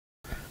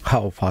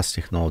how fast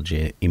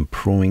technology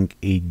improving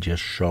is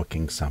just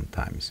shocking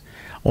sometimes.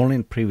 Only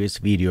in previous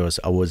videos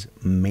I was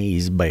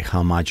amazed by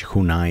how much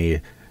Hunyuan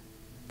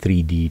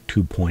 3D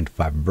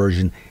 2.5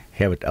 version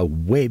have a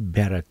way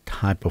better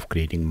type of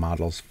creating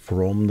models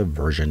from the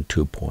version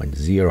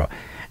 2.0.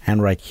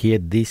 And right here,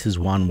 this is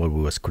one where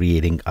we was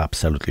creating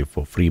absolutely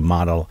for free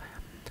model.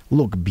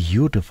 Look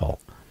beautiful.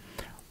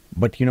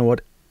 But you know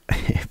what?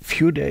 A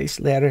few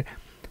days later,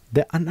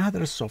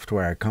 another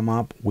software come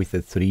up with a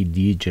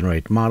 3D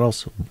generate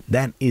models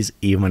that is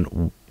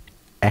even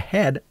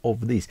ahead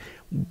of this,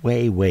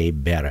 way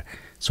better.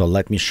 So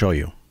let me show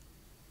you.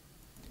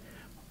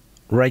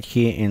 Right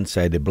here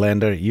inside the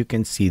Blender, you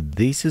can see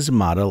this is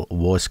model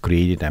was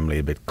created. I'm a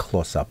little bit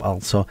close up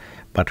also,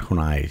 but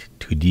Hunyuan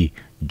 2D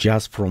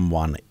just from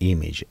one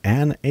image,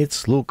 and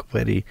it's look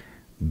very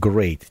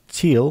great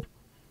till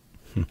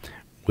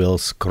we'll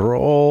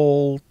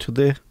scroll to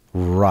the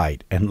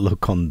right and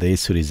look on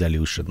this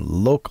resolution.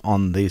 Look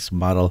on this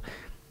model,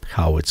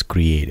 how it's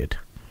created.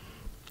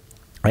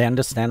 I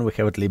understand we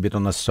have it a little bit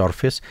on the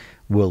surface.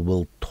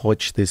 We'll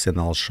touch this and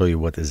I'll show you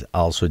what is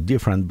also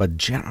different, but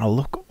general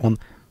look on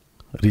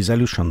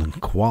resolution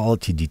and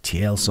quality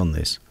details on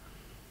this.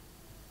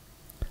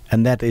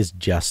 And that is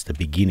just the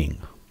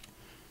beginning.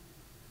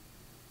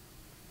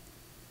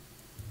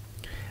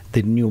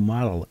 The new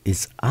model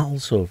is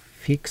also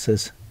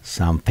fixes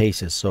some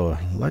faces. So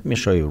let me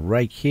show you.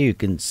 Right here you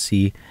can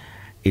see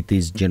it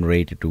is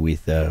generated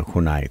with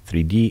Hunyuan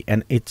 3D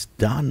and it's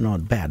done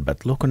not bad,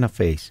 but look on the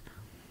face.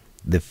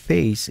 The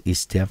face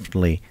is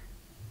definitely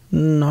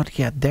not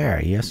yet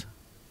there. Yes,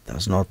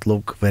 does not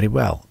look very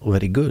well,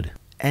 very good.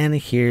 And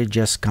here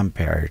just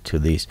compare to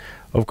this.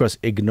 Of course,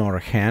 ignore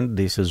hand.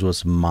 This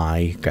was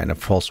my kind of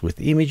false with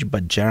image,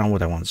 but general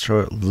what I want to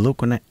show,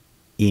 look on an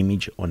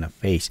image on a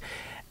face.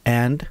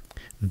 And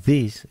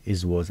this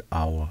was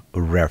our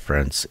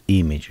reference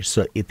image.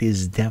 So it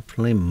is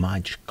definitely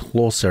much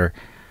closer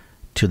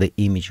to the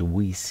image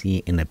we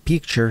see in a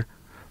picture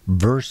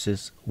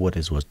versus what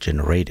was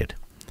generated.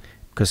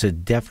 Because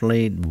it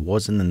definitely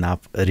wasn't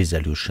enough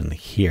resolution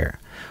here.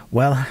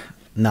 Well,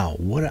 now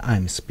what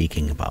I'm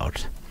speaking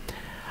about.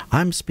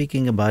 I'm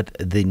speaking about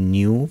the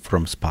new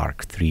from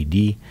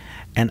SPARC3D,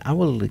 and I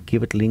will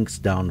give it links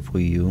down for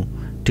you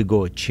to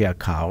go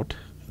check out.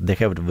 They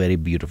have very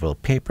beautiful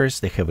papers.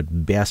 They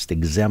have best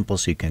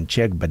examples you can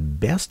check, but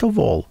best of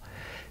all,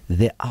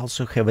 they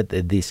also have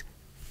this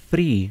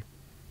free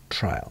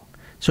trial.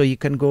 So you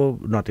can go,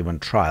 not even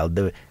trial,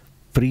 the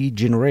free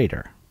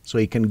generator. So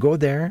you can go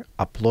there,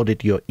 upload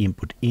it your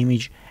input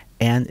image,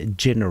 and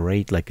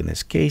generate, like in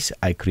this case,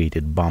 I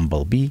created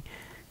Bumblebee.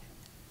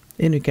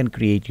 And you can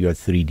create your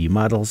 3D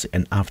models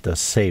and after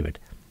save it.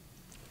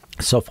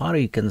 So far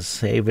you can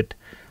save it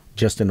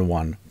just in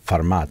one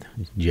format,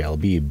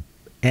 GLB,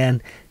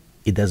 and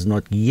it does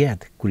not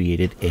yet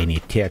created any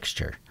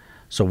texture.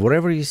 So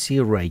whatever you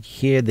see right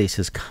here, this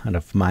is kind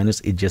of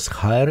minus, it's just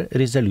higher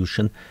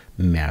resolution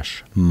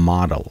mesh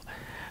model.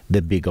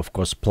 The big, of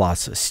course,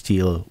 plus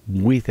still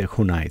with a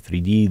Hunyuan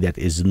 3D that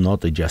is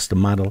not just a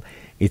model,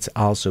 it's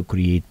also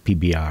create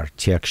PBR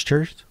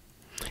textures.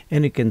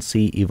 And you can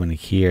see even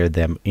here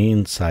them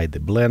inside the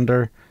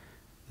Blender.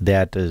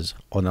 That is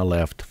on the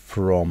left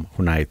from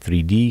Hunyuan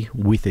 3D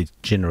with the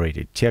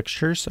generated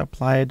textures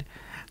applied,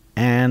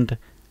 and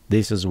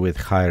this is with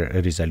higher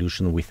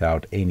resolution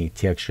without any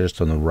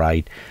textures on the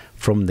right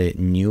from the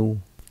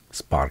new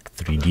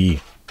SPARC3D.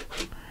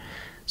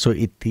 So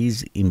it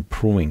is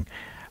improving.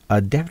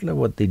 Definitely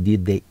what they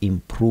did, they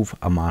improve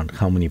amount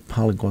how many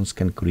polygons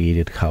can create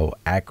it, how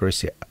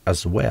accuracy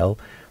as well,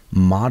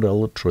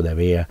 model through the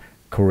way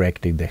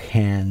correcting the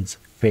hands,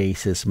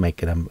 faces,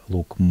 making them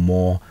look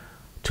more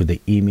to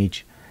the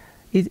image.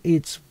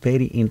 It's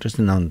very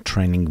interesting on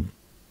training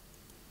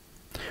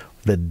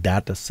the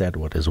data set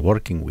what is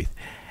working with,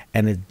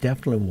 and it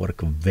definitely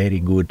work very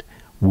good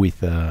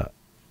with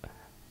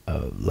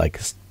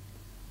like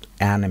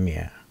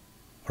anime,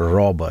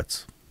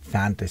 robots,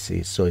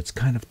 fantasy. So it's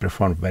kind of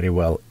performed very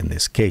well in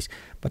this case.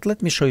 But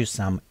let me show you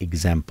some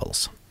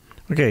examples.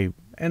 Okay,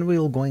 and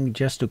we're going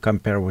just to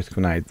compare with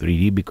Hunyuan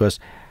 3D because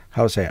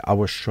how say I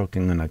was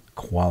shocking on the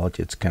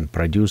quality it can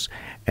produce,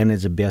 and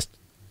it's the best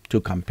to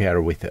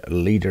compare with a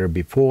leader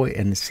before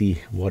and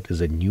see what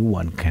is a new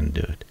one can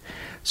do it.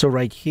 So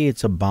right here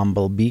it's a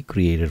Bumblebee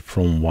created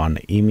from one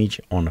image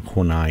on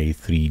Hunyuan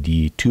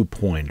 3D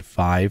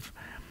 2.5,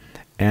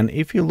 and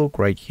if you look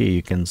right here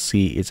you can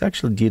see it's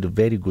actually did a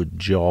very good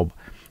job.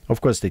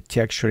 Of course the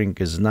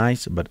texturing is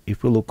nice, but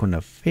if we look on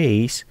the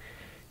face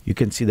you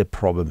can see the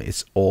problem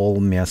is all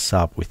messed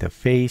up with the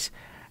face.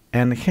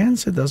 And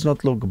hence it does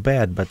not look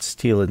bad, but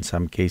still in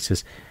some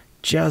cases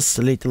just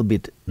a little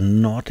bit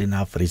not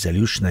enough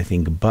resolution, I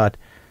think, but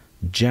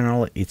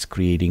generally it's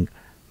creating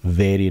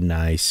very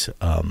nice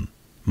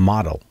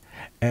model.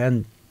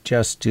 And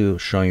just to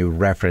show you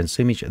reference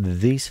image,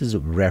 this is a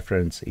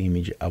reference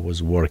image I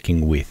was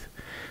working with.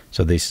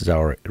 So this is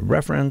our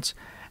reference,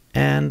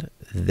 and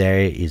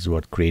there is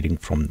what creating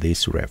from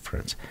this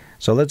reference.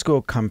 So let's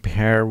go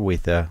compare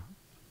with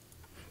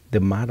the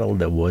model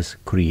that was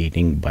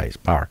creating by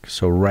Spark.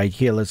 So right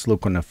here, let's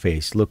look on a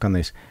face. Look on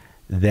this.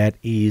 That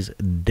is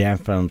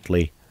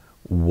definitely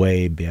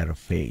way better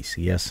face.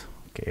 Yes.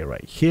 Okay,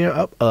 right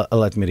here.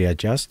 Let me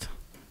readjust.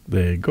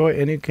 There you go.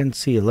 And you can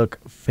see, look,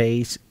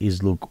 face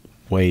is look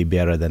way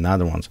better than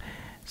other ones.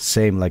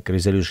 Same like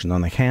resolution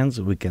on the hands.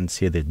 We can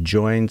see the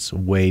joints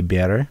way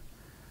better.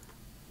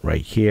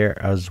 Right here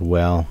as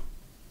well.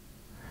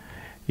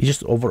 It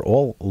just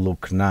overall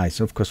look nice.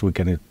 Of course, we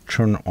can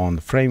turn on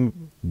the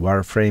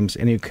wireframes,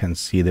 and you can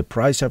see the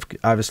price of,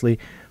 obviously,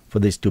 for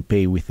this to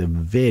pay with a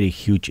very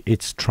huge,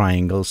 it's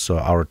triangles, so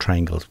our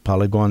triangles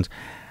polygons.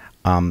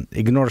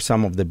 Ignore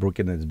some of the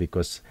brokenness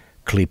because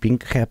clipping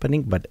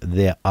happening, but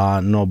there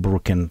are no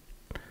broken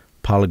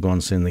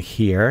polygons in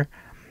here.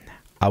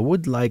 I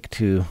would like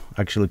to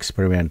actually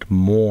experiment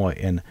more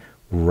and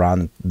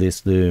run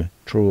this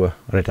through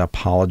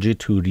retopology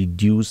to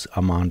reduce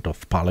amount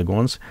of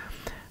polygons.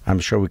 I'm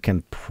sure we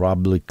can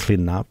probably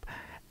clean up.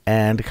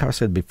 And how I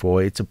said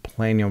before, it's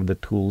plenty of the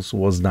tools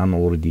was done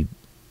already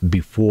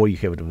before. You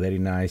have it very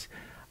nice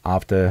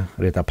after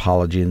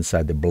retopology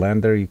inside the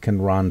blender you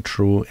can run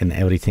through and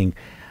everything.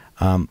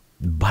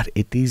 But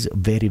it is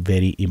very,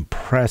 very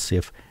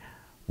impressive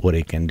what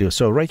it can do.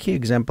 So right here,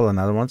 example,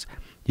 another ones,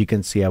 you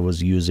can see I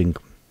was using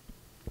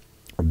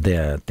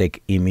the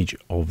take image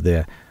of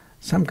the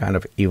some kind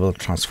of evil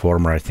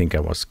transformer I think I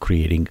was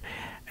creating.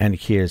 And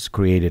here's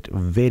created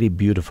very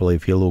beautiful.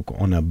 If you look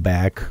on the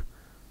back,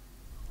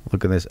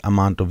 look at this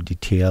amount of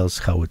details,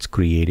 how it's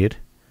created.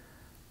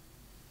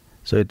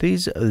 So it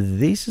is,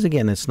 this is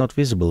again, it's not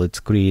visible. It's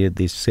created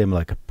this same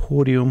like a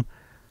podium.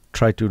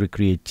 Try to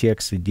recreate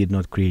text. It did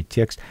not create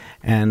text.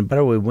 And by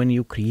the way, when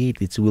you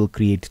create, it will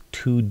create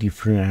two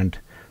different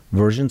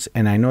versions.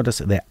 And I notice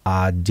they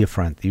are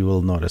different. You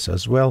will notice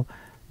as well,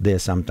 they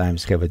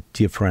sometimes have a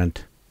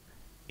different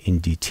in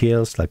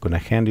details. Like on a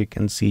hand, you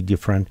can see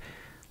different.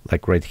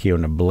 Like right here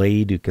on a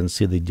blade, you can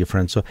see the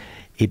difference. So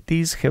it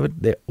is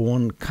have their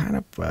own kind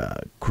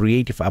of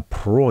creative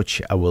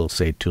approach, I will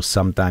say, to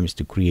sometimes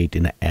to create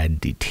and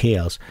add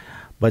details.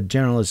 But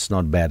generally, it's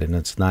not bad, and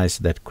it's nice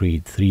that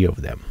create 3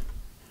 of them.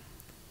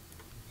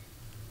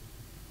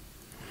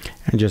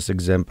 And just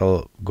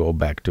example, go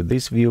back to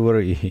this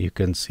viewer. You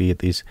can see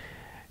it is,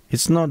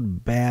 it's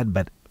not bad,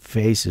 but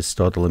face is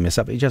totally messed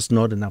up. It's just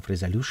not enough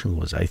resolution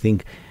was. I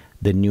think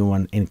the new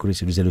one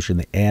increased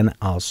resolution and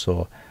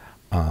also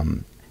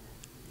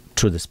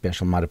through the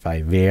special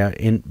modifier there.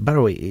 And by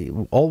the way,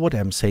 all what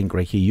I'm saying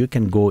right here, you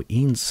can go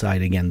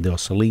inside again,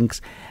 those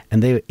links,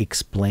 and they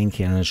explain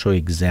here and show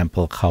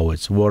example how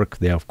it's work.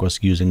 They're of course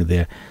using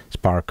the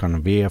Spark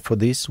conveyor for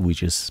this,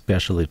 which is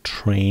specially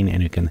trained,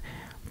 and you can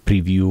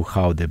preview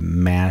how the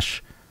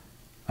mesh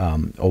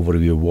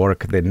overview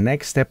work. The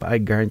next step, I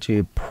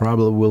guarantee,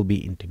 probably will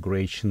be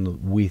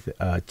integration with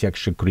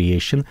texture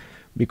creation,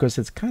 because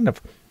it's kind of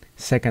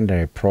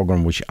secondary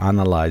program which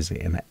analyze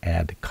and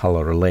add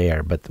color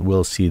layer, but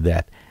we'll see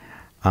that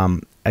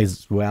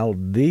as well.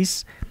 The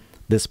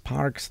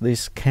Sparks,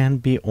 this can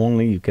be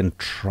only, you can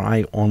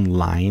try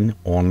online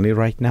only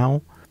right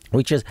now,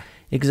 which is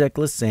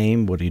exactly the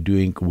same what you're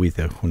doing with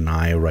a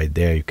Hunyuan right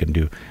there. You can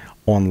do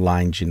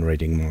online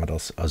generating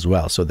models as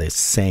well, so the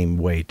same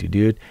way to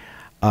do it.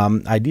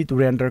 I did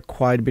render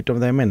quite a bit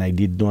of them, and I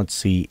did not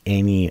see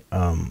any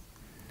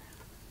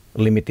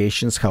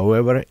limitations.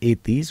 However, it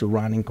is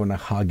running on a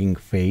Hugging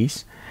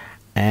Face,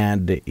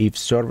 and if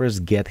servers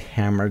get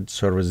hammered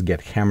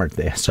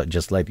there. So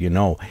just let you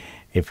know,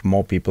 if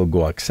more people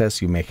go access,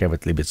 you may have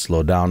it a little bit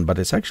slow down, but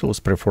it's actually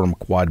performed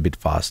quite a bit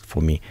fast for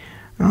me.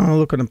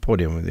 Look at the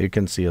podium, you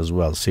can see as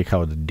well, see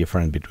how the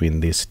difference between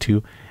these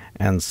two,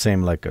 and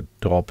same like a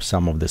top,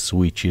 some of the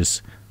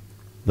switches,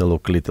 they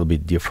look a little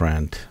bit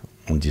different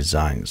on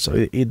design.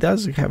 So it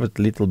does have a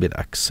little bit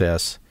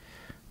access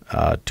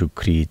to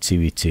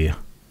creativity.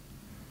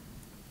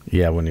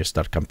 Yeah, when you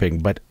start comparing,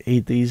 but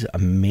it is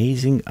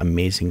amazing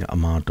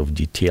amount of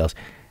details.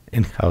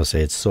 And how I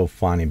say, it's so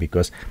funny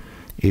because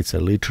it's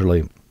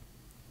literally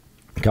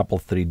a couple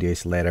 3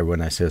 days later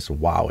when I says,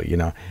 wow, you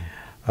know,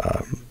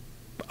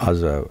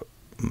 as a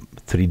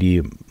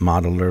 3D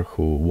modeler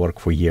who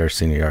worked for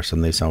years and years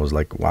on this, I was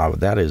like, wow,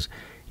 that is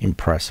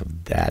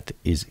impressive. That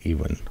is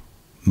even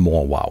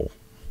more wow.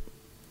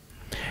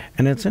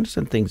 And it's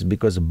interesting things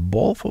because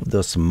both of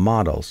those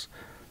models,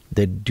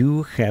 they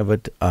do have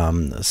it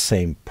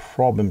same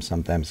problem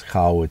sometimes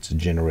how it's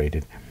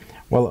generated.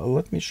 Well,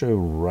 let me show you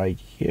right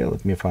here.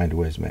 Let me find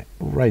where's my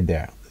right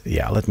there.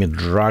 Yeah, let me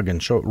drag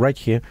and show right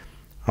here.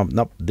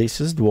 No, this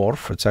is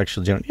dwarf. It's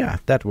actually yeah,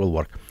 that will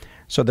work.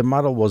 So the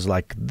model was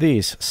like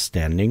this,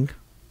 standing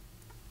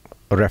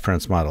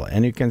reference model,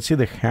 and you can see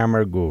the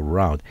hammer go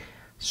around.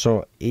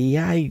 So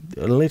AI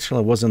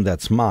literally wasn't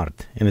that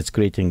smart, and it's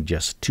creating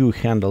just 2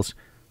 handles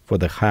for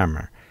the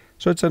hammer.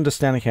 So it's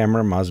understanding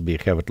hammer must be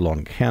have a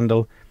long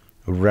handle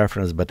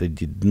reference, but it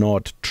did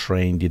not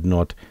train, did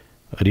not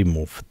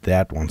remove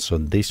that one. So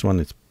this one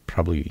is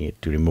probably you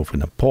need to remove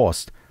in a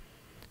post,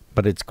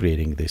 but it's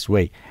creating this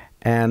way.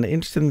 And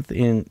interesting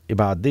thing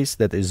about this,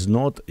 that is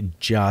not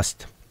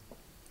just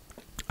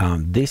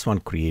this one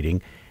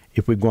creating,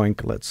 If we're going,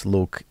 let's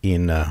look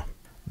in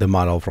the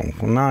model from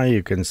Hunyuan,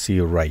 you can see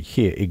right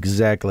here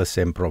exactly the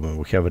same problem.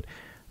 We have it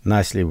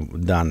nicely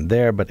done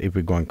there, but if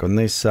we're going on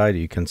this side,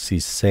 you can see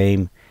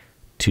same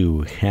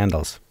two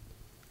handles.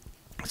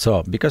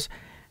 So because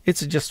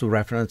it's just a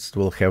reference,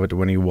 we'll have it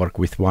when you work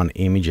with one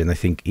image, and I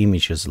think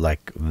images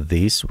like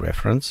this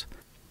reference,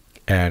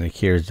 and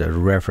here's the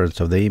reference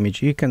of the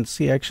image. You can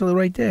see actually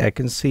right there, I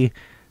can see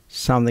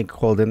something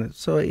holding it.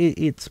 So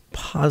it's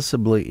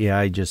possibly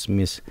AI just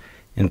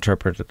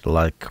misinterpreted,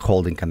 like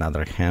holding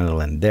another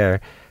handle in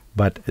there,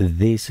 but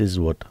this is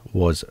what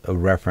was a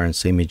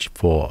reference image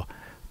for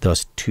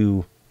those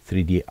two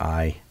 3D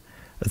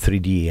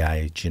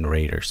AI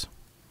generators.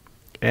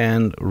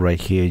 And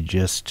right here,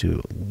 just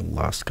to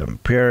last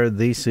compare,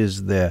 this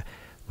is the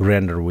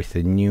render with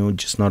the new.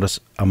 Just notice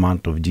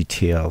amount of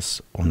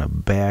details on the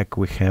back.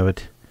 We have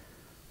it.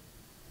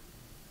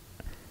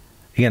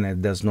 Again,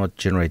 it does not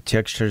generate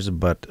textures,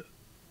 but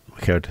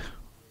we have it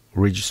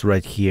ridges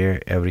right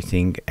here,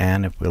 everything.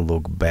 And if we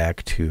look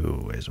back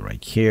to is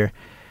right here,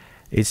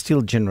 it's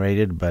still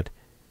generated, but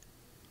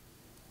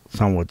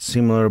somewhat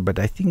similar. But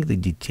I think the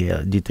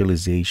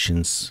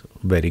detalization's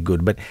very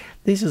good. But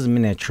this is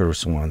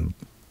miniatures one,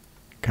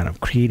 kind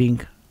of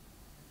creating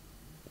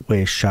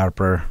way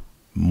sharper,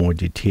 more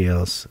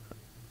details,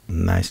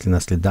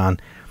 nicely done.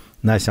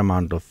 Nice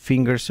amount of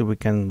fingers, so we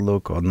can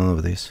look on all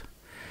of this.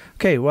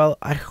 Okay, well,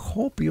 I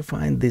hope you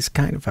find this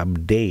kind of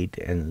update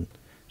and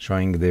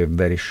showing the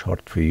very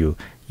short for you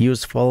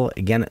useful.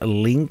 Again,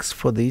 links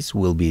for this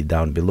will be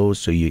down below,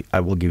 so I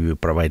will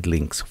provide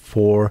links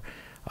for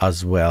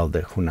as well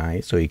the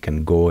Hunyuan, so you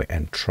can go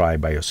and try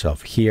by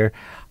yourself here.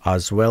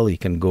 As well, you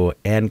can go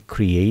and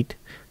create.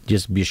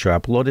 Just be sure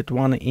upload it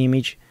one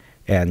image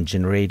and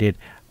generate it.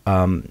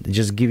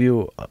 Just give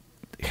you a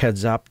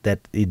heads up that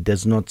it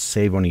does not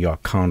save on your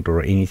account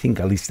or anything.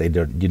 At least I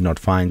did not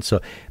find.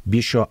 So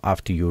be sure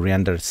after you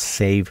render,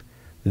 save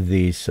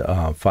these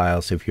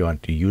files if you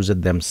want to use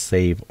it. Them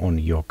save on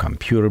your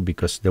computer,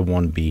 because there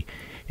won't be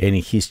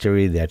any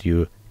history that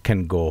you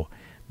can go.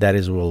 That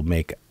is will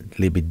make a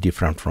little bit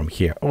different from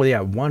here. Oh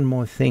yeah, one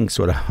more thing,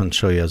 so that I want to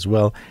show you as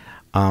well.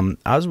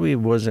 As we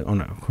was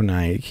on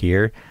Hunyuan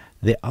here,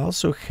 they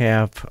also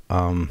have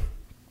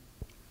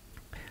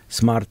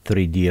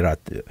SPARC3D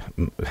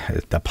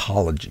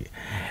topology,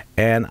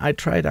 and I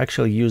tried to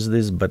actually use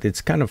this, but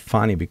it's kind of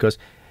funny because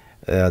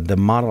the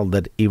model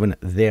that even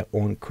their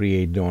own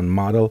create their own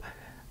model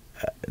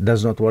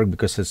does not work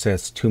because it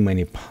says too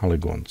many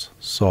polygons.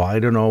 So I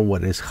don't know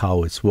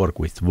how it's work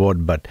with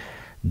Word, but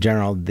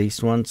general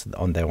these ones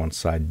on their own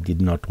side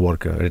did not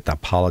work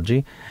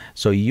topology.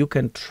 So you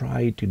can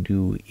try to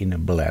do in a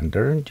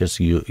Blender. Just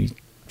you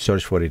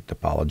search for it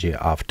topology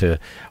after,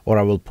 or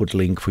I will put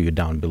link for you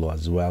down below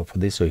as well for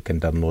this, so you can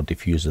download.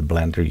 If you use the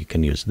Blender, you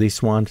can use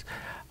this one.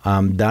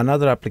 The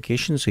another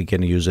application, so you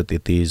can use it.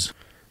 It is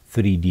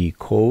 3D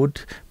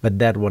code, but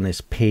that one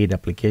is paid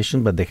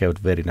application, but they have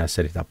very nice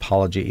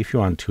topology if you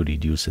want to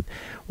reduce it.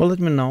 Well, let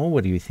me know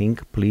what do you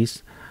think.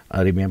 Please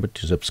remember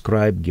to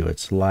subscribe, give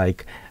it a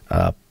like,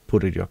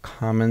 put in your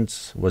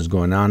comments what's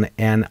going on.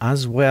 And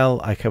as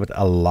well, I have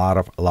a lot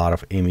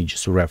of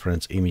images,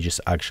 reference images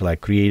actually I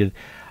created,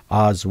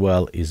 as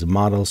well as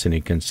models, and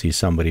you can see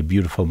some very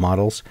beautiful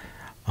models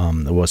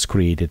was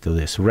created to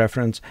this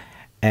reference.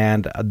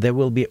 And they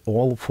will be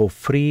all for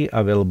free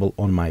available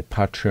on my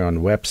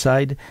Patreon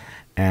website,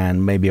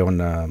 and maybe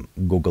on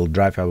Google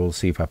Drive. I will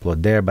see if I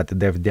upload there, but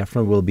they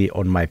definitely will be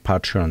on my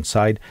Patreon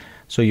site,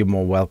 so you're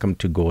more welcome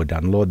to go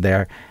download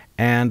there.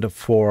 And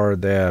for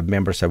the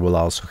members, I will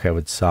also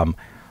have some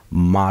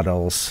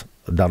models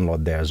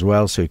download there as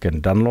well, so you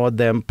can download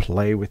them,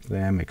 play with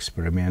them,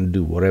 experiment,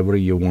 do whatever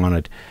you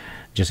want.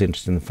 Just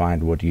interested in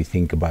find what you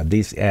think about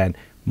this, and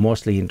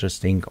mostly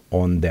interesting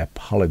on the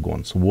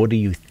polygons. What do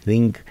you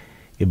think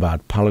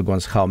about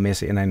polygons? How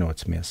messy? And I know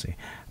it's messy,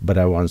 but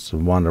I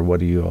wonder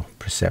what are your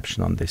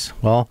perception on this.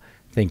 Well,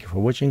 thank you for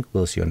watching.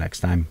 We'll see you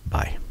next time.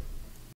 Bye.